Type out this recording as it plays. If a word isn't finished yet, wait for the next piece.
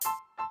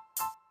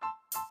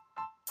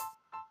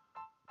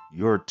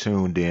You're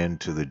tuned in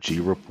to the G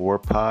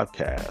Report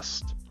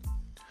podcast.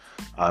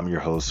 I'm your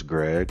host,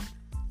 Greg,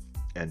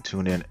 and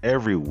tune in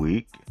every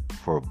week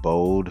for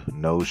bold,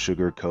 no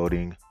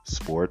sugarcoating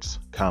sports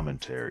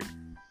commentary.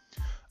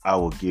 I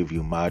will give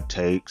you my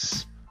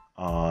takes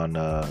on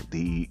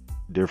the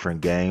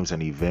different games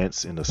and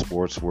events in the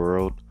sports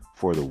world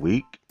for the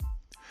week,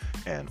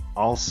 and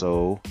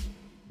also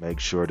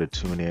make sure to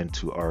tune in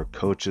to our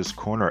Coach's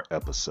Corner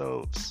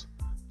episodes.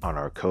 On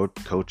our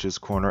Coach's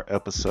Corner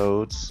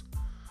episodes,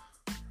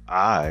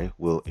 I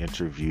will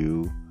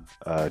interview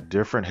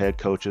different head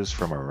coaches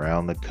from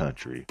around the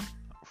country,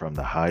 from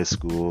the high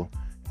school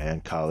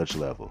and college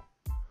level.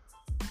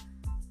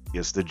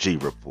 It's the G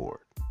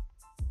Report.